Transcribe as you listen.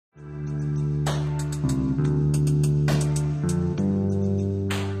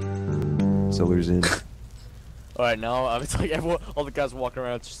Zoller's in. Alright, now it's like everyone, all the guys walking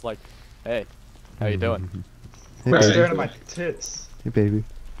around, it's just like, hey, how you doing? Hey, Quit baby. staring at my tits. Hey, baby.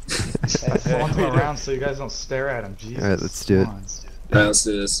 I flaunt them around so you guys don't stare at them. Jesus. Alright, let's do it. Come on. Alright, let's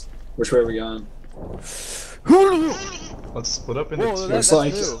do this. Which way are we going? Let's split up into Whoa, two. that's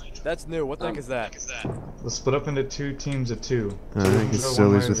like- new. That's new. What the heck is that? Let's split up into 2 teams of 2. I guess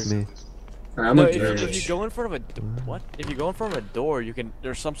Zoller's with me. Alright, I'm No, with if Griffith. you go in front of a what? If you go in front of a door, you can.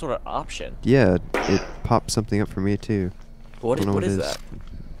 There's some sort of option. Yeah, it popped something up for me too. What Don't know what what is it that?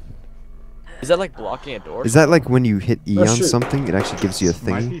 Is that like blocking a door? Is that like when you hit E Oh, on shoot. something, it actually gives you a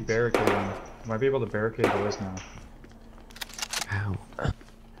Might thingy? be barricading. Might be able to barricade doors now. Ow.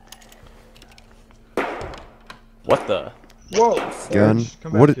 What the? Whoa! Gun. Garage,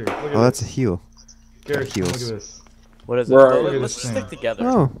 come back What? here. Look at Oh, that's a this. heal. Garage, heals. look at this. What is it? Where are Let- you? Let's Look at stick this together.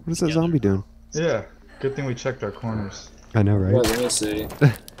 Oh, what is that zombie doing? Yeah. Good thing we checked our corners. I know, Well, right? let me see.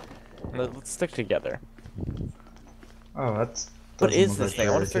 Let's stick together. Oh, that's. What doesn't is look this like thing?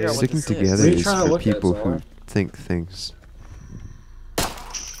 I wanna figure out what barricade. Sticking this is. together What are you is trying to for look at, people who Zoller? think things.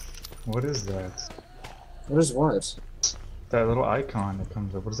 What is that? What is what? That little icon that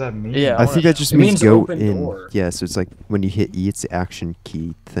comes up. What does that mean? Yeah, I think that just It means means go open in. door. Yeah, so it's like when you hit E, it's the action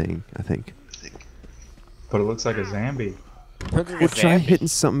key thing, I think. But it looks like a zombie. Look at Well, this try zombie. hitting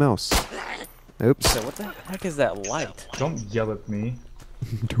something else. Oops. So what the heck is that light? Don't yell at me.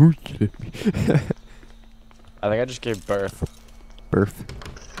 Don't hit me. I think I just gave birth. Birth.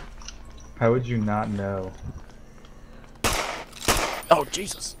 How would you not know? Oh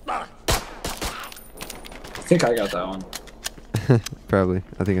Jesus! I think I got that one. Probably.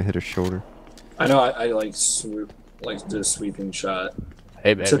 I think I hit her shoulder. I know I like swoop, like did a sweeping shot.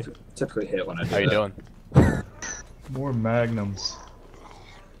 Hey baby, Typically hit when I do how you that. doing? More magnums.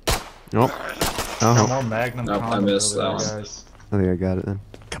 Nope. Got Oh, more magnum Nope, I condoms missed over that there, one. guys. I think I got it then.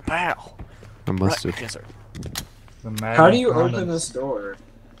 Kapow! I must have. Yes, sir. The magnum How do you condoms. open this door?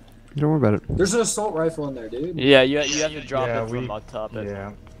 Don't worry about it. There's an assault rifle in there, dude. Yeah, you have to drop Yeah, it from on top.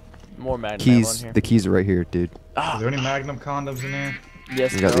 Yeah. More magnum ammo Keys. in here. The keys are right here, dude. Is Ah, there any magnum condoms in there?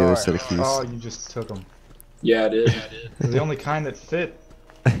 yes, I got the there other are. set of keys. Oh, you just took them. Yeah, I did. They're the only kind that fit.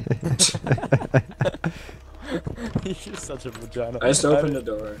 You're such a vagina. I just opened the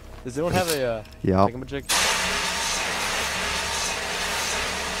door. Does anyone have a Yeah. thingamajig?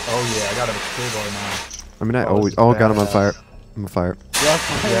 Oh yeah, I got a crowbar now. I mean, I Oh, always. this is Oh, got him on badass. fire. I'm on fire.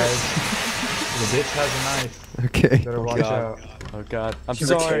 Guys, the bitch has a knife. Okay. Better watch God. out. Oh God, I'm Give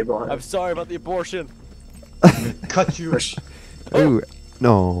her sorry. K-bar. I'm sorry about the abortion. Cut you. Ooh.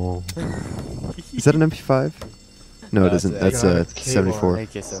 No. Is that an MP5? No, it No, isn't. it's That's a- a it's K-bar. 74.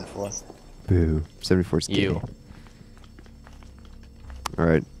 AK-74. Boo. 74's gay. You.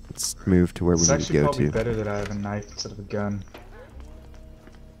 Alright, let's move to where we It's need to actually go probably to. better that I have a knife instead of a gun.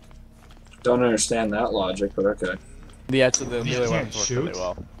 Don't understand that logic, but okay. Yeah, so the You melee can't weapons work really shoot?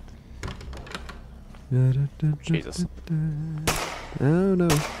 well. Jesus. Oh no.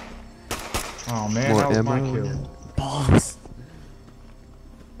 Oh man, More that was my ammo. kill. Bombs.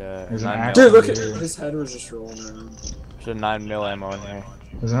 There's an 9 axe. mil. Dude, look at Here. his head was just rolling around. There's a 9 mil ammo in here.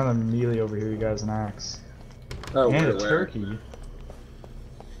 There's another melee over here, you guys, an axe. Oh, and where, a where? turkey.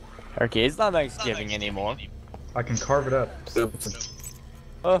 Okay, it's not Thanksgiving anymore. I can carve it up.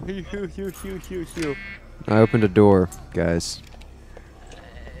 Oh, hew. I opened a door, guys.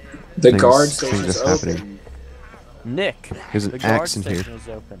 The Things- guard things station's are happening. open. Nick, There's the an guard axe in here. station is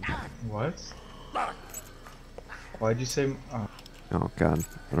open. What? Why'd you say? Oh, Oh god.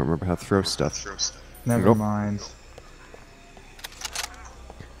 I don't remember how to throw stuff. never Nope. mind.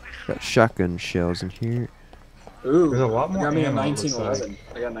 Got shotgun shells in here. Ooh, There's a lot more I got me a ammo, it looks 1911.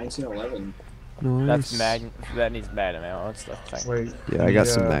 I got 1911. Nice. That's that needs magnum ammo. That's the thing. Wait. Yeah, I got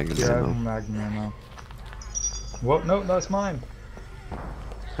some magnum yeah, I have ammo. magnum ammo. What? No, that's mine.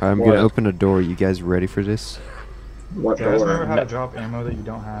 I'm What? gonna open a door. You guys ready for this? What You guys remember how door? to drop ammo that you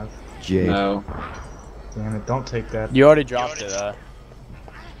don't have? Jade. No. Damn it! Don't take that. You already dropped it.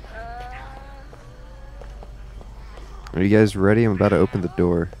 Are you guys ready? I'm about to open the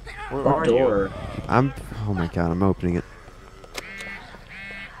door. Where What are door? I'm. Oh my god, I'm opening it.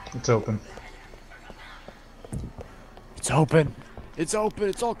 It's open. you? It's open. It's open.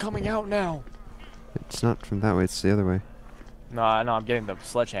 It's all coming out now. It's not from that way, it's the other way. No, I'm getting the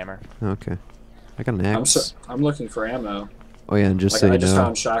sledgehammer. Okay. I got an axe. I'm looking for ammo. Oh yeah, and just Like, so I you just know,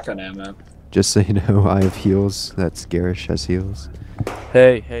 found shotgun ammo. just so you know, I have heals. That's Garish has heals.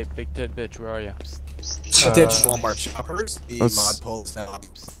 Hey, big tit bitch, where are you? Vintage Walmart shoppers, the Let's- mod polls now.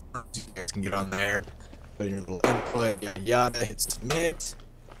 You guys can get on there, put in your little input, yada yada, hit submit.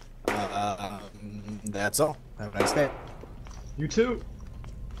 That's all. Have a nice day. You too.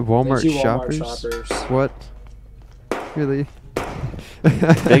 Walmart, Thank you, Walmart shoppers? shoppers. What? Really?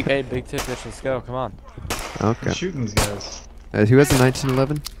 Big tip, bitch. Let's go. Come on. Okay. I'm shooting these guys. Who has the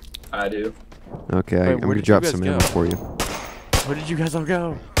 1911? I do. Okay, Wait, I'm where gonna did you drop guys some go? ammo for you. Where did you guys all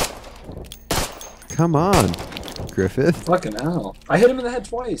go? Come on, Griffith. Fucking hell. I hit him in the head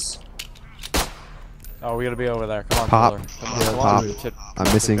twice. Oh, we gotta be over there. Come on, Pop. Zoller. Come on, Yeah, come pop. on. Tip, I'm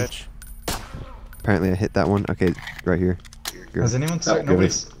tip, missing. bitch. Apparently I hit that one. Okay, right here. Has anyone Oh, seen?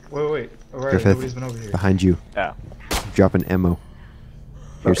 Nobody's. Wait. Alright, Griffith. nobody's been over here. Behind you. Yeah. Dropping ammo.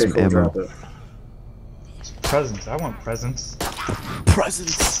 Here's Okay, some cool, ammo. drop it. Presents. I want presents.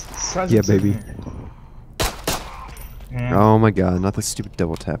 Presents. Presents Yeah, in baby. here. And Oh my god, not the stupid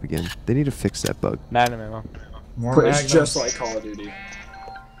double tap again. They need to fix that bug. Magnum ammo. more It's magnums. just like Call of Duty.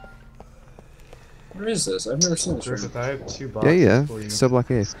 Where is this? I've never seen this room. Griffith, I have 2 Yeah, boxes yeah. for you. Subblock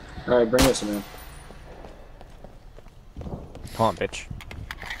A. Alright, bring it to me. Come on, bitch.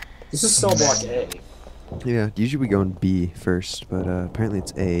 This is cell block A. Yeah, usually we go in B first, but apparently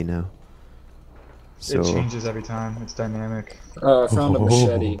it's A now. So. It changes every time. It's dynamic. I found a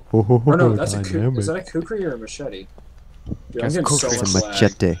machete. Oh, Or no, that's a dynamic. is that a kukri or a machete? Dude, I'm That's getting so kukri. It's much a lag.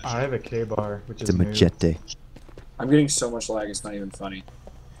 machete. I have a K-bar, which It's is a new. machete. I'm getting so much lag, it's not even funny.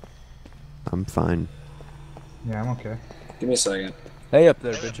 I'm fine. Yeah, I'm okay. Give me a second. Hey up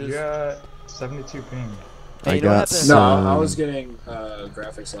there, You bitches. got 72 ping. Hey, I you know what got happened? No, some. I was getting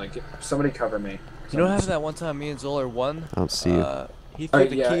graphics like somebody cover me. You know what happened that one time me and Zoller won? I don't see you. He threw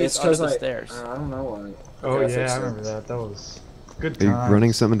the yeah, keys it's under because the I stairs. I don't know why. Oh Okay, yeah, fixed I it. remember that. That was good Are you times.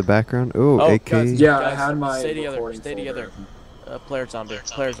 running something in the background? Oh, Oh, AK. guys. Yeah, I Guys, had my stay together, recording stay folder together. open. Player zombie.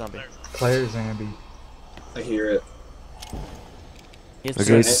 Player zombie. Player Zambi. I hear it. He has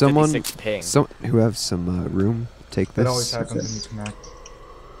Okay, 256 ping. Some who have some room, take It this. always happens when you connect.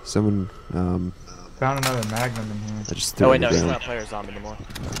 Someone, Found another Magnum in here. I just threw Oh it wait, on no, the he's ground. not player zombie anymore.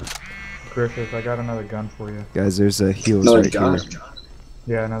 Griffith, I got another gun for you. Guys, there's a heals Another right gun. here.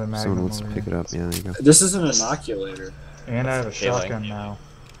 Yeah, another Magnum. Someone wants to over pick here. it up. Yeah, there you go. This is an inoculator. And I have a Healing. shotgun now.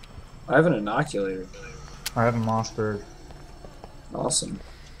 I have an inoculator. I have a Mossberg. Awesome.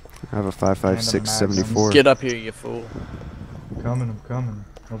 I have a 5.56 Magnum. 74. Get up here, you fool. I'm coming.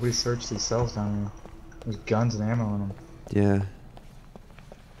 Nobody searched these cells down here. There's guns and ammo in them. Yeah.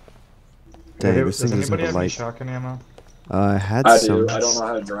 Dang, this Does thing doesn't anybody have have a any light. shotgun ammo? I had I some. do. I don't know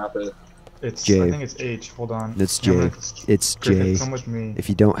how to drop it. It's J. I think it's H. Hold on. It's I'm J. gonna- It's Griffith, J. come with me. If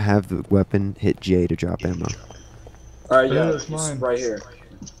you don't have the weapon, hit J to drop ammo. Alright, Yeah, yeah, that's it's mine. right here.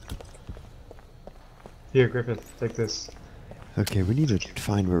 Here, Griffith, take this. Okay, we need to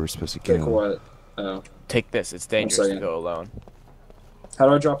find where we're supposed to Pick go. what? Oh. Take this. It's dangerous to second. go alone. How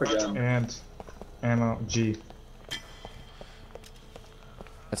do I drop a gun? And ammo G.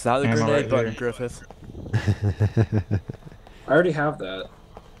 That's not the Ammo grenade right button, here. Griffith. I already have that.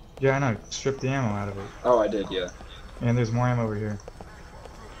 Yeah, I know. Strip the ammo out of it. Oh, I did, yeah. And there's more ammo over here.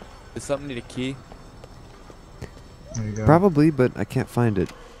 Does something need a key? There you go. Probably, but I can't find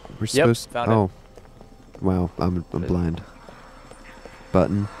it. We're supposed. found it. Oh, wow! I'm blind.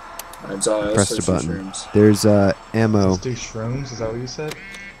 Button. Alright, so I Press search the these button. rooms. There's ammo. Let's do shrooms. Is that what you said?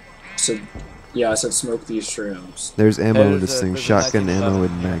 So, yeah, I said smoke these shrooms. There's ammo in there's this a- thing. there's a Shotgun ammo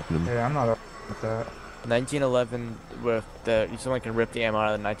 1911. and Magnum. Hey, I'm not up with that. 1911 with the. Someone can rip the ammo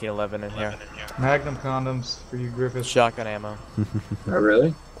out of the 1911 in here. Magnum condoms for you, Griffith. Shotgun ammo. Oh,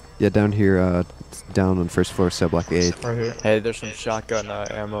 really? Yeah, down here, down on first floor, cell block 8. Right here. Hey, there's some shotgun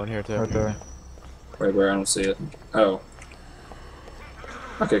ammo in here too. Right there. Wait, where? I don't see it. Oh.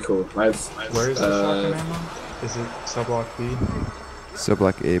 Okay, cool. I've Where is the shotgun ammo? Is it sub block B? Cell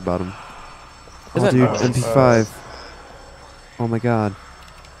block A bottom. Is Oh, that dude, not- MP5. Oh my god.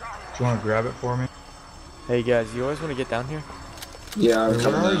 Do you want to grab it for me? Hey guys, you always want to get down here? Yeah, I'm Where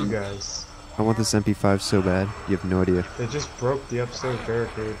coming are you down. guys? I want this MP5 so bad. You have no idea. They just broke the upstairs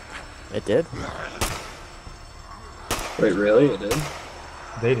barricade. It did? Wait, really? It did?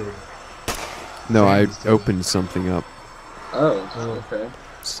 They did. No, I James did. opened something up. Oh, okay.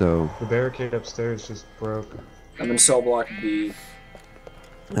 So, The barricade upstairs just broke. I'm in cell block B.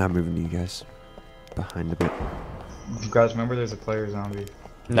 I'm moving you guys behind a bit. You guys remember there's a player zombie?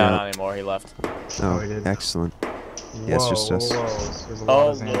 No, Yeah. not anymore. He left. Oh, he did. excellent. Yeah, it's Whoa, just us. whoa, whoa. There's a lot Oh,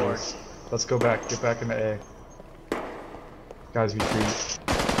 of zombies. Lord. Let's go back. Get back into A. Guys, retreat.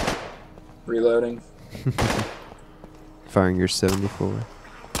 Reloading. Firing your 74.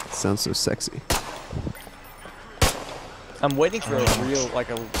 Sounds so sexy. I'm waiting for a real, like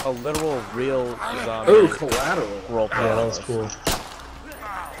a literal real zombie Oh, collateral. roleplay. Yeah, that was cool.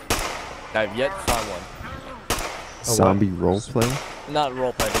 I've yet to find one. Zombie roleplay? Not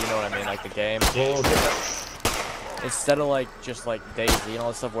roleplay, but you know what I mean, like the game. Whoa, get instead of like just like Daisy and all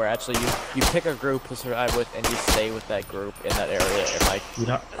this stuff, where actually you pick a group to survive with and you stay with that group in that area, and like You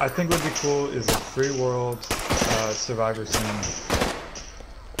know, I think would be cool is a free world Survivor Sim.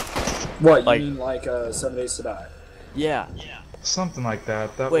 What, Like- you mean like 7 Days to Die? yeah. Something like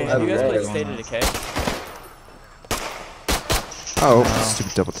that. That Wait, would have you be guys Yeah, played really State of nice. Decay? Oh, No.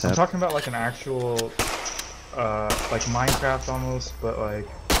 stupid double I'm tap. talking about like an actual, like Minecraft almost, but like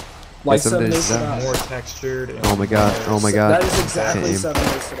Like 7 7 Days Days to to Die. Die. more textured. And Oh my god, more- oh my god. That is exactly Game. 7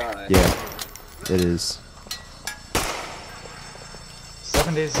 Days to Die. Yeah, it is.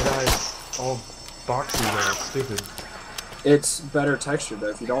 7 Days to Die is all boxy though. It's stupid. It's better texture though.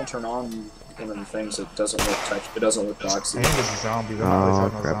 If you don't turn on one of the things, it doesn't look it doesn't look And boxy. it's zombies. I'm not really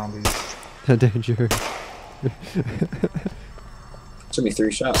talking crap. about zombies. Danger. Took me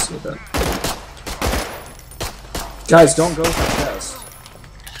 3 shots to get that. Guys, don't go for the chest.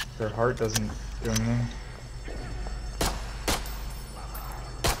 Their heart doesn't do anything.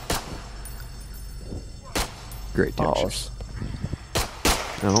 Great damage. Balls.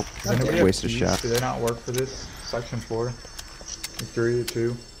 No, Does anybody have waste a keys? shot. Do they not work for this section 4? 3 or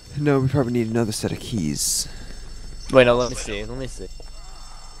 2? No, we probably need another set of keys. Wait, no, let me see. Let me see.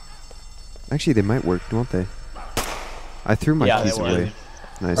 Actually, they might work, won't they? I threw my Yeah, they keys work. away.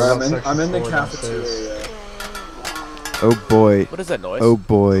 Nice. Alright, I'm in the Section 4 downstairs. cafeteria. Oh boy. What is that noise? Oh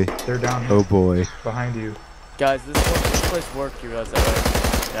boy. They're down here Oh boy. behind you. Guys, this place worked. You realize that,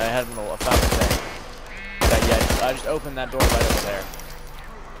 right? Yeah, I had a found it there. Yeah, I just opened that door right over there.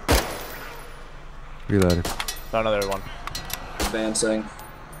 Reloaded. Found another one. Advancing.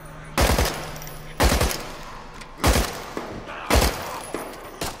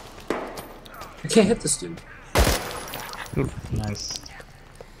 I can't hit this dude. Nice.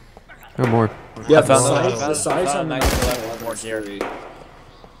 No more. Yeah, I found another- the size found on the 1911 more gear.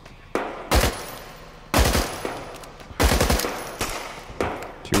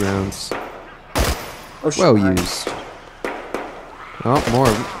 Two rounds. Oh, shit, Well behind. used. Oh, more.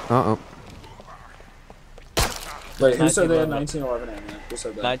 Uh-oh. Wait, who said they had 1911? 1911 ammo? Who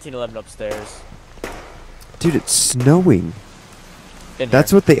said that? 1911 upstairs. Dude, it's snowing. In That's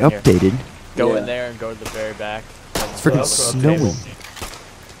here. what they In here. updated. Go Yeah. in there and go to the very back. It's freaking Also snowing. updated.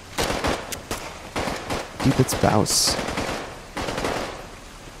 Dude, that's Bouse.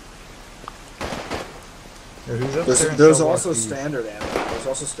 Yeah, who's up there and There's sell also keys? standard ammo. There's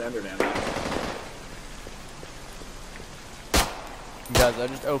also standard ammo. Guys, I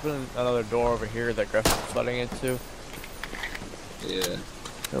just opened another door over here that Griffith was letting into. Yeah.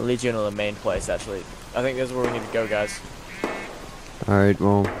 It'll lead you into the main place, actually. I think this is where we need to go, guys. Alright,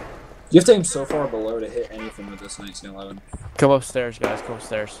 well, You have to aim so far below to hit anything with this 1911. Come upstairs, guys. Come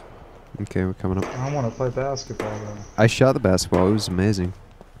upstairs. okay, we're coming up. I want to play basketball though. I shot the basketball. It was amazing.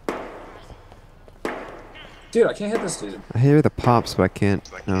 Dude, I can't hit this dude. I hear the pops, but I can't.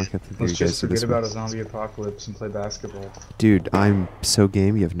 No, I can't think Let's you guys just do forget this about one. a zombie apocalypse and play basketball. Dude, I'm so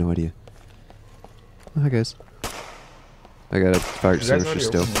game. You have no idea. Oh, hi guys. I got a fire You guys extinguisher already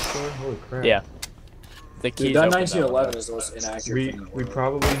still. opened this door? Holy crap. Yeah. The keys Dude, that open 1911 one. is the most inaccurate We thing in the we world.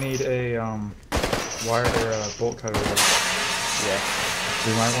 probably need a wire or a bolt cutter. Yeah.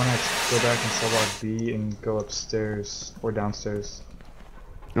 We might want to go back and sell our B and go upstairs or downstairs.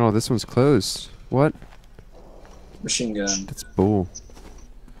 Oh, this one's closed. What? Machine gun. That's bull.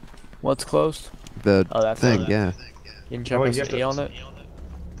 What's closed? The Oh, that's thing, it. yeah. You can check Oh, press you have E to- on it.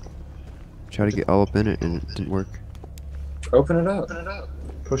 Try to get all up in it and it didn't work. Open it up.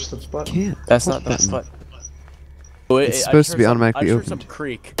 Push the button. Can't. That's Push not that's button. what. It's supposed to be automatically I opened. some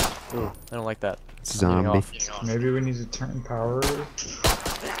creak. Ooh, I don't like that. It's I'm getting zombie. off. Maybe we need to turn power.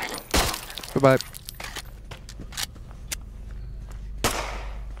 Bye-bye.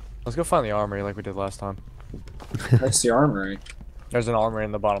 Let's go find the armory like we did last time. That's the armory. There's an armory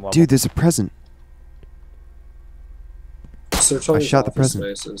in the bottom level. Dude, there's a present. Search all I these shot the office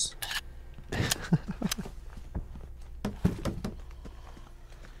present. spaces.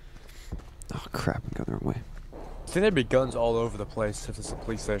 Oh crap, I'm going the wrong way. I think there'd be guns all over the place if it's a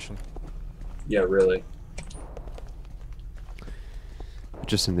police station. Yeah, really.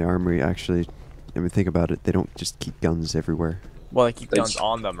 Just in the armory, actually. I mean, think about it. They don't just keep guns everywhere. Well, they keep They guns sh-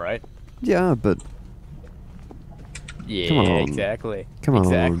 on them, right? Yeah, but Yeah, Come on. exactly. come on.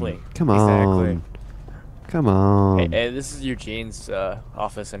 Exactly. Come on. Exactly. Come on. Hey, hey, this is Eugene's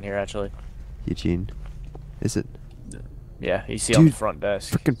office in here, actually. Eugene. Is it? Yeah, you see on the Dude, front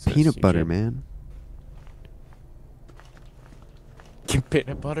desk. Frickin' it says peanut butter, Eugene. man.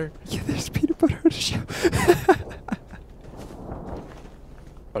 Peanut butter? Yeah, there's peanut butter on the show.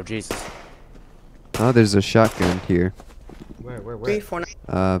 Oh, Jesus. Oh, there's a shotgun here. Where? Three, four,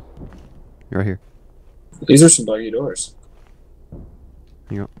 nine. Right here. These are some buggy doors.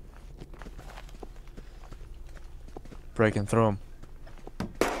 You Breaking through them.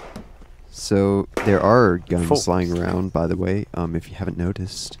 So there are guns Folks. lying around, by the way. If you haven't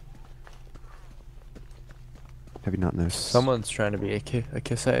noticed. Have you not noticed? Someone's trying to be a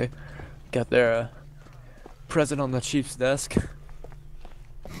kiss. Got their present on the chief's desk.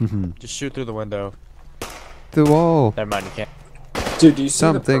 Just shoot through the window. The wall. Never mind, you can't. Dude, do you see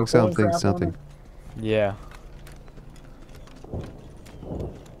Something, the purple and something, crap on something. it? Yeah.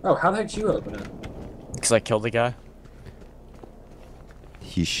 Oh, how the heck did you open it? Because I killed the guy.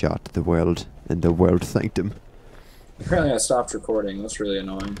 He shot the world, and the world thanked him. Apparently I stopped recording. That's really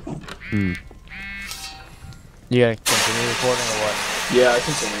annoying. Hmm. You gotta continue recording or what? Yeah, I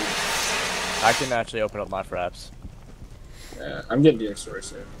continued. I can actually open up my fraps. Yeah, I'm getting DX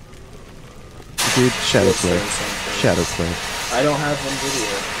soon. Dude, shadow DX play. soon. Shadow play. I don't have one video.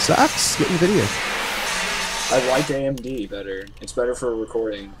 Sucks. Get in video. I like AMD better. It's better for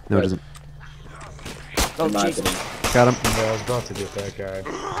recording. No, it but doesn't. Oh, in my Jesus. opinion. Got him. Yeah, I was about to get that guy.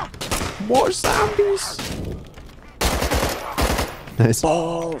 More zombies. Nice.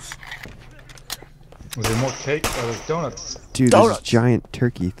 Balls! Was there more cake? Oh, there's donuts. Dude, there's Donuts. this giant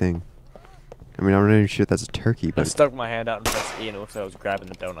turkey thing. I mean, I'm not even sure if that's a turkey, I but stuck my hand out and pressed E and it looks like I was grabbing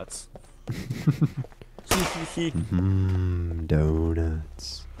the donuts.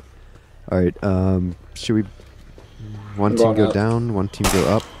 donuts. All right. Should we? One I'm team going go up. down. One team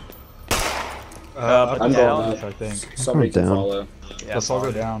go up. Up I'm and going down, up. I think. Somebody I'm can down. follow. Yeah, Let's all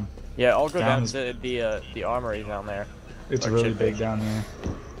go fine. down. Yeah, I'll go Down down is- to the armory down there. It's Or really should big be. down there.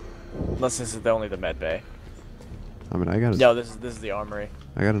 Unless this is only the med bay. I mean, I got. No, this is the armory.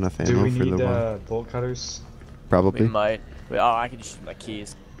 I got enough Do ammo we for the need one. bolt cutters? Probably. We might. Oh, I can just use my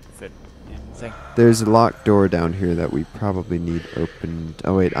keys. If it thing. There's a locked door down here that we probably need opened.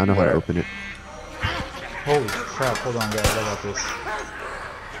 Oh wait, I know how to Where? open it. Holy crap, hold on guys, I got this.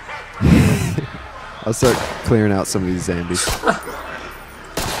 I'll start clearing out some of these zombies.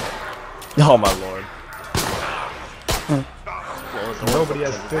 Oh my lord. Nobody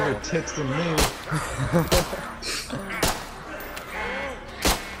has bigger tits than me.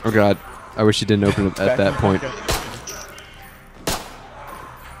 Oh god, I wish you didn't open it at that point.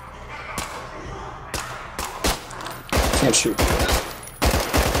 Can't shoot.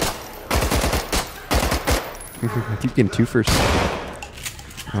 I keep getting two first.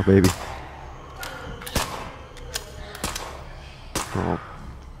 Oh baby. Oh.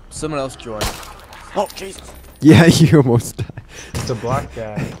 Someone else joined. Oh Jesus. Yeah, you almost died. It's a black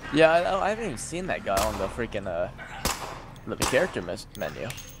guy. Yeah, I haven't even seen that guy on the freaking the character menu.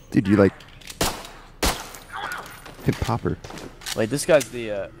 Dude, you like hit popper. Wait, this guy's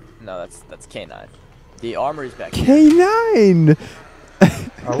the no, that's K9. The armory's back here. K9.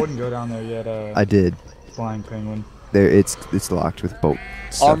 I wouldn't go down there yet, I did. flying penguin. There, it's locked with bolt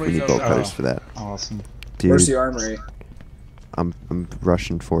stuff. We Armory's need bolt over. cutters Oh. for that. Awesome. Where's the Dude, armory? I'm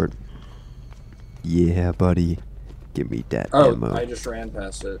rushing for it. Yeah, buddy. Give me that Oh, ammo. I just ran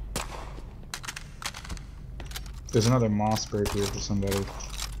past it. There's another moss break here for somebody.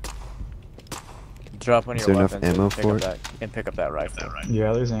 Drop one of Is your there enough weapons ammo and pick for up it? that and pick up that rifle.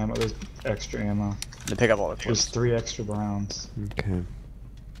 Yeah, there's ammo. There's extra ammo. Then pick up all the There's clips. 3 extra rounds. Okay.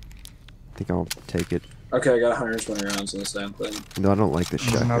 I think I'll take it. Okay, I got 120 rounds in this damn thing. No, I don't like the There's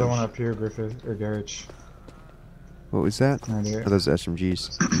shotgun. another one up here, Griffith, or Garage. What was that? Right here. Oh, those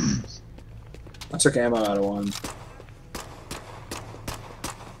SMGs. I took ammo out of one.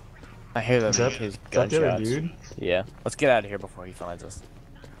 I hear Is them that, his is that the other gunshots. dude? Yeah. Let's get out of here before he finds us.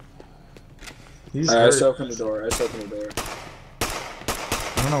 He's I hurt. just opened the door. I just opened the door.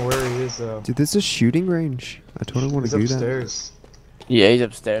 I don't know where he is though. Dude, this is shooting range. I totally want He's to do upstairs. Yeah, he's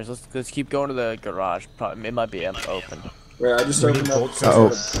upstairs. Let's keep going to the garage. Probably, it might be open. Wait, I just We opened need up. bolt that. Uh-oh.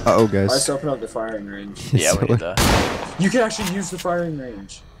 cutters. Uh-oh, I guys. just opened up the firing range. Yeah, we So- need the. You can actually use the firing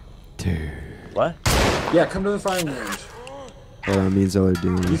range. Dude. What? Yeah, come to the firing range. Me and Zoller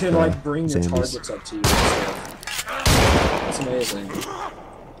doing You can like bring your zombies. targets up to you. And stuff. That's amazing.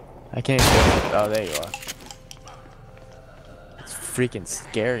 I can't even. Oh, there you are. It's freaking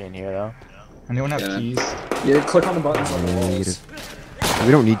scary in here, though. Anyone have Yeah. keys? Yeah, click on the buttons on the walls. Negative.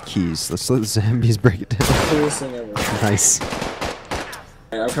 We don't need keys. Let's let the zombies break it down. Coolest thing ever. Nice.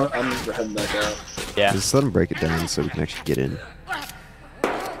 Hey, I'm heading back out. Yeah. Just let them break it down so we can actually get in.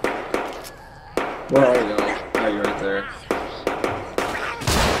 Where are you? Oh, you're right there.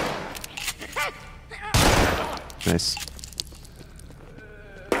 Nice.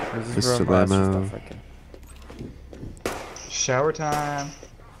 This Mr. room has Lamo. stuff freaking- Shower time.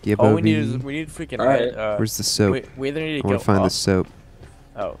 Yeah, All we Bobby. need is freaking. Alright. Where's the soap? We either need I to want go to find up. the soap.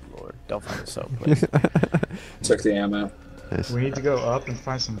 Oh lord, don't find the soap, please. Took the ammo. Nice. We need to go up and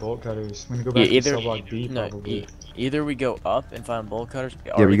find some bolt cutters. We need to go back to cell block B, probably. Either we go up and find bolt cutters,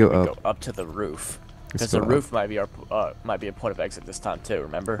 Yeah, or we either go we up. go up to the roof. Let's Because go the up. roof might be our might be a point of exit this time too.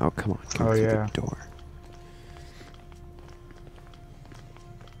 Remember? Oh, come on. Come Oh, through yeah. the door.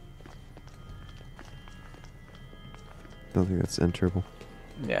 Don't think that's enterable.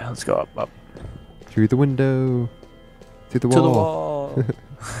 Yeah, let's go up. Through the window. Through the wall. To the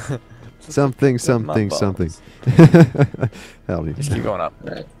wall. Something, Just look at my something, bones. something. Hell, dude. Just keep going up.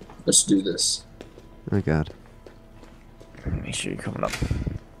 Alright, let's do this. Oh, God. Make sure you're coming up.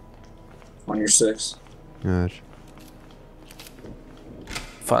 On your 6. Gosh.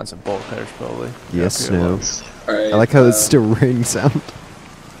 Find some bolt cutters probably. Yes, Yeah, no. Alright. I like how it's still rain sound.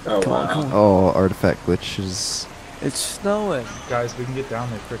 Oh, Come on, wow. come on. Oh, artifact glitches. It's snowing. Guys, we can get down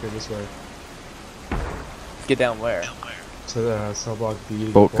there quicker this way. Get down where? To the cell block B. to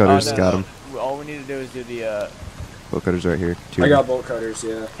get Bolt bolt cutters, no, got no. him. All we need to do is do the. Bolt cutters right here. Two I of got them. bolt cutters,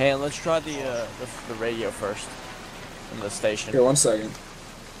 yeah. Hey, and let's try the radio first. In the station. Here, 1 second.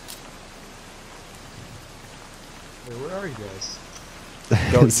 Wait, where are you guys?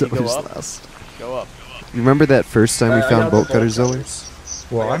 Go, So you go just up. lost. Go up. You remember that first time we I got found the bolt cutters, Zoller?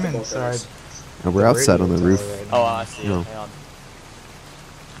 Well, I got I'm the bolt inside. cutters. Oh, we're outside on the radio roof. tower right Oh, now. I see. No. Hang on.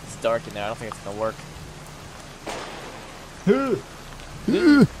 It's dark in there. I don't think it's gonna work.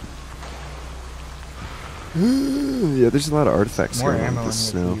 Yeah, there's a lot of artifacts More going on ammo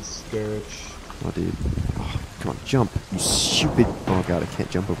with in the here, snow. please, Garage. Oh, dude. Oh, come on, jump. You stupid. Oh, God, I can't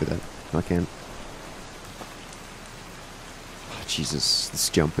jump over that. No, I can't. Oh, Jesus, this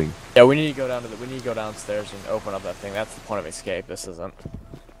jumping. Yeah, we need to go down to we need to go downstairs and open up that thing. That's the point of escape. This isn't.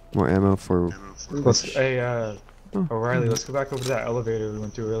 More ammo for. Hey, Oh. O'Reilly, let's go back over to that elevator we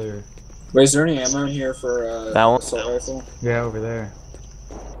went to earlier. Wait, is there any ammo in here for That one? assault rifle? Yeah, over there.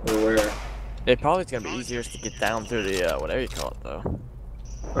 Or where? It probably is gonna be easier to get down through the whatever you call it though.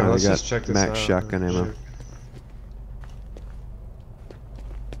 Alright, we let's got just check this max out. shotgun ammo.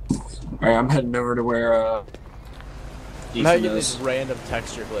 Alright, I'm heading over to where, Now you Ethan get is. these random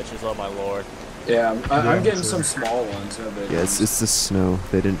texture glitches. Oh my lord. Yeah, I'm Yeah, getting too. some small ones, no big Yeah, ones. it's the snow.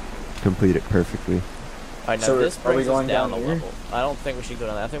 They didn't complete it perfectly. Alright, now So, this are we brings us going down a down here? level. I don't think we should go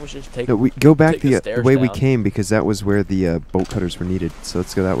down there. I think we should just take. No, we go back Take the the stairs way we down. came because that was where the bolt cutters were needed. So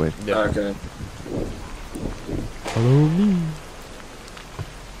let's go that way. Yeah. Okay. Follow me.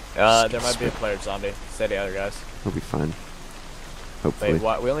 There might be a player zombie. Stay together, guys. We'll be fine. Hopefully. Wait,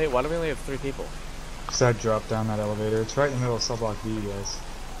 why do we only have 3 people? So I dropped down that elevator. It's right in the middle of cell block B, guys.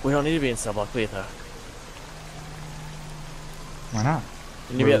 We don't need to be in cell block B though. Why not?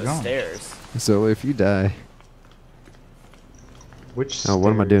 We need to be Where at are the we going? stairs. So if you die, Which Oh,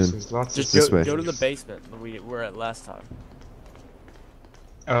 what am I stairs? doing? There's lots Just of This go, way. go to the basement we were at last time.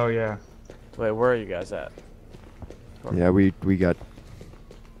 Oh, yeah. Wait, where are you guys at? yeah, we got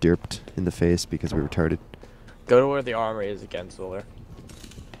derped in the face because we were retarded. Go to where the armory is again, Zoller.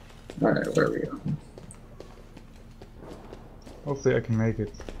 Alright, where are we going? Hopefully I can make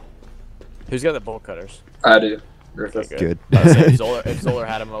it. Who's got the bolt cutters? I do. Griffith. Okay, Good. I was saying, if Zoller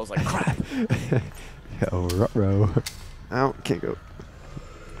had him, I was like, crap. Oh, ruh-roh. Ow, can't go.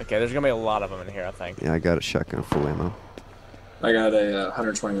 Okay, there's gonna be a lot of them in here, I think. Yeah, I got a shotgun full ammo. I got a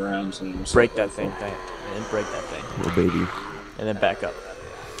 120 rounds and Break that thing, and break that thing, Oh, baby. and then back up.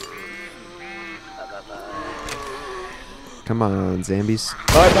 Come on, zombies.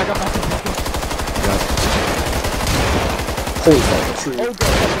 Alright, back up, back up, back up. Got Holy fuck, tree. Oh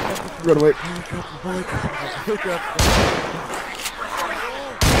god, Run away. back up.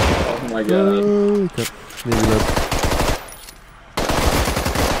 Oh my god. Cut. Maybe look.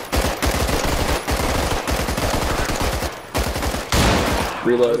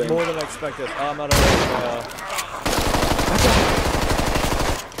 Reloading. More than I expected. I'm out of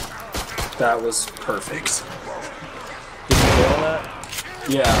That was perfect. Did you get all that?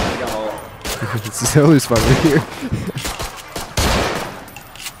 Yeah, I got all. It's always fun right here.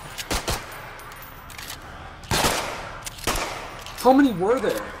 How many were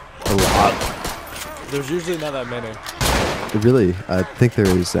there? A lot. There's usually not that many. Really, I think there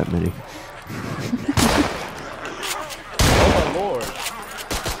is that many. Oh my lord.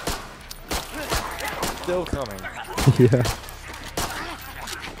 Still coming. Yeah.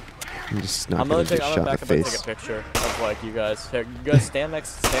 I'm just not I'm gonna gonna get shot in the back up and take face. a picture of like you guys. Here, you guys stand like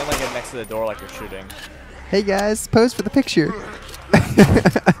next to the door like you're shooting. Hey guys, pose for the picture.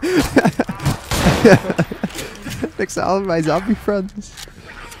 Next to all of my zombie friends.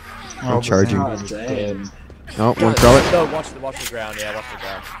 Oh, the charging. zombies are God dead. damn. Oh, one crawler. No, watch the ground. Yeah, watch the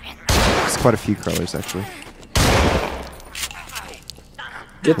ground. There's quite a few crawlers actually.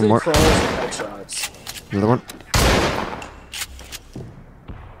 Get One the more. crawls and headshots. Another one.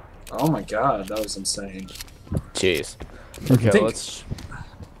 Oh my god, that was insane. Jeez. Okay, think- let's.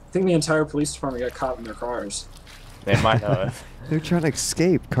 I think the entire police department got caught in their cars. They might have. They're trying to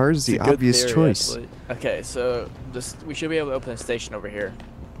escape. Car's It's the a good obvious theory, choice. actually. Okay, so we should be able to open a station over here.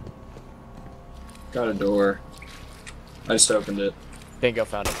 Got a door. I just opened it. Bingo,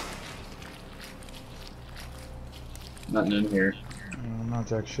 found it. Nothing in here. Not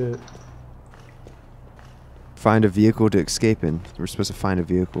jack shit. Find a vehicle to escape in. We're supposed to find a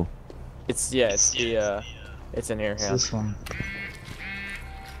vehicle. It's it's in here. It's Yeah. this one.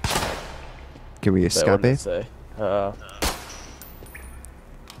 Can we So what did it escape? say?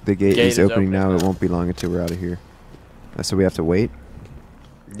 The gate Gate is is opening opening now. It now. won't be long until we're out of here. So we have to wait.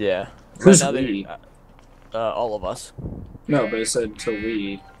 Yeah. Who's right now we? all of us. No, but it said until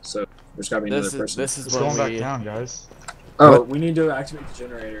we, so there's gotta be another person. This is It's when going back we. down, guys. Oh, What? we need to activate the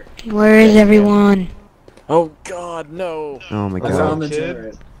generator. Where is everyone? Oh God, no! Oh my I Hello, found god. the kid.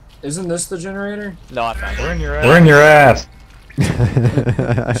 generator. Isn't this the generator? No, I found it. We're in your ass. We're in your ass.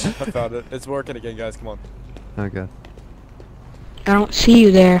 I found it. It's working again, guys. Come on. Oh god. I don't see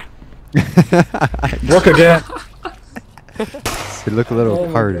you there. Look again. So look a little Oh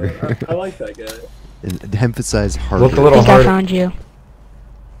my harder. God, I like that guy. And emphasize harder. Look a I little think I harder. found you.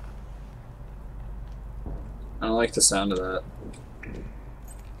 I don't like the sound of that.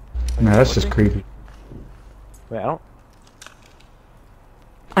 Man, that's just creepy. Wait, I don't.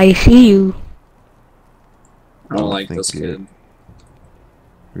 I see you. I don't like think this you're- kid.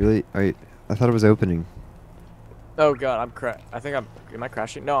 Really? I thought it was opening. Oh God, I think I'm. Am I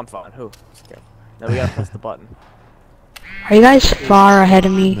crashing? No, I'm fine. Who? Okay. Now we gotta press the button. Are you guys far ahead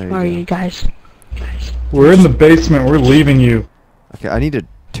of me? There you Or are go. you guys? We're in the basement. We're leaving you. Okay, I need to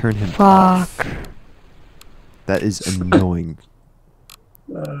turn him off. Fuck. That is annoying.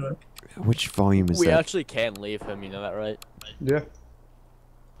 Uh, Which volume is We that? actually can leave him. You know that, right? Yeah.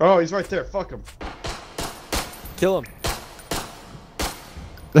 Oh, he's right there. Fuck him. Kill him.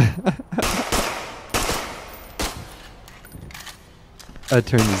 I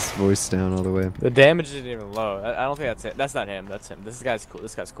turned his voice down all the way. The damage isn't even low. I don't think that's it. That's not him. That's him. This guy's cool.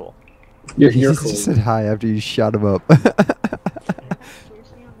 This guy's cool. you're He cool. just said hi after you shot him up.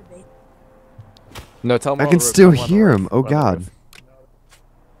 No, tell him. I we're on can the roof. still Tell him we're on the hear roof. him. Oh We're on the god. roof.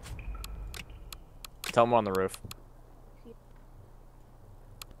 Tell him we're on the roof.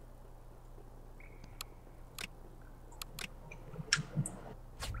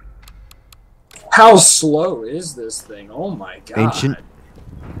 How slow is this thing? Oh my god. Ancient.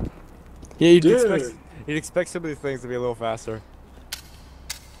 Yeah, you'd Dude. expect some of these things to be a little faster.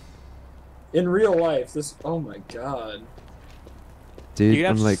 In real life, this. Oh my god. Dude, You can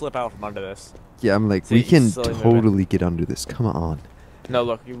I'm actually like, slip out from under this. yeah, I'm like, See, we he's can slowly moving. totally get under this. Come on. No,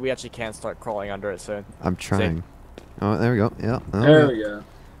 look, we actually can start crawling under it soon. I'm trying. Oh, there we go. Yeah. Oh, There yeah. we go.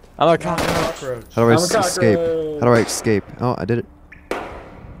 I'm a Cockroach. How do I I'm a escape? cockroach. How do I escape? Oh, I did it.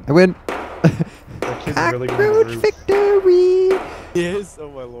 I win. That kid's really good on the Cockroach roof. victory! Yes, oh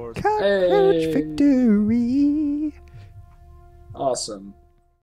my lord. Cockroach Hey. victory! Awesome.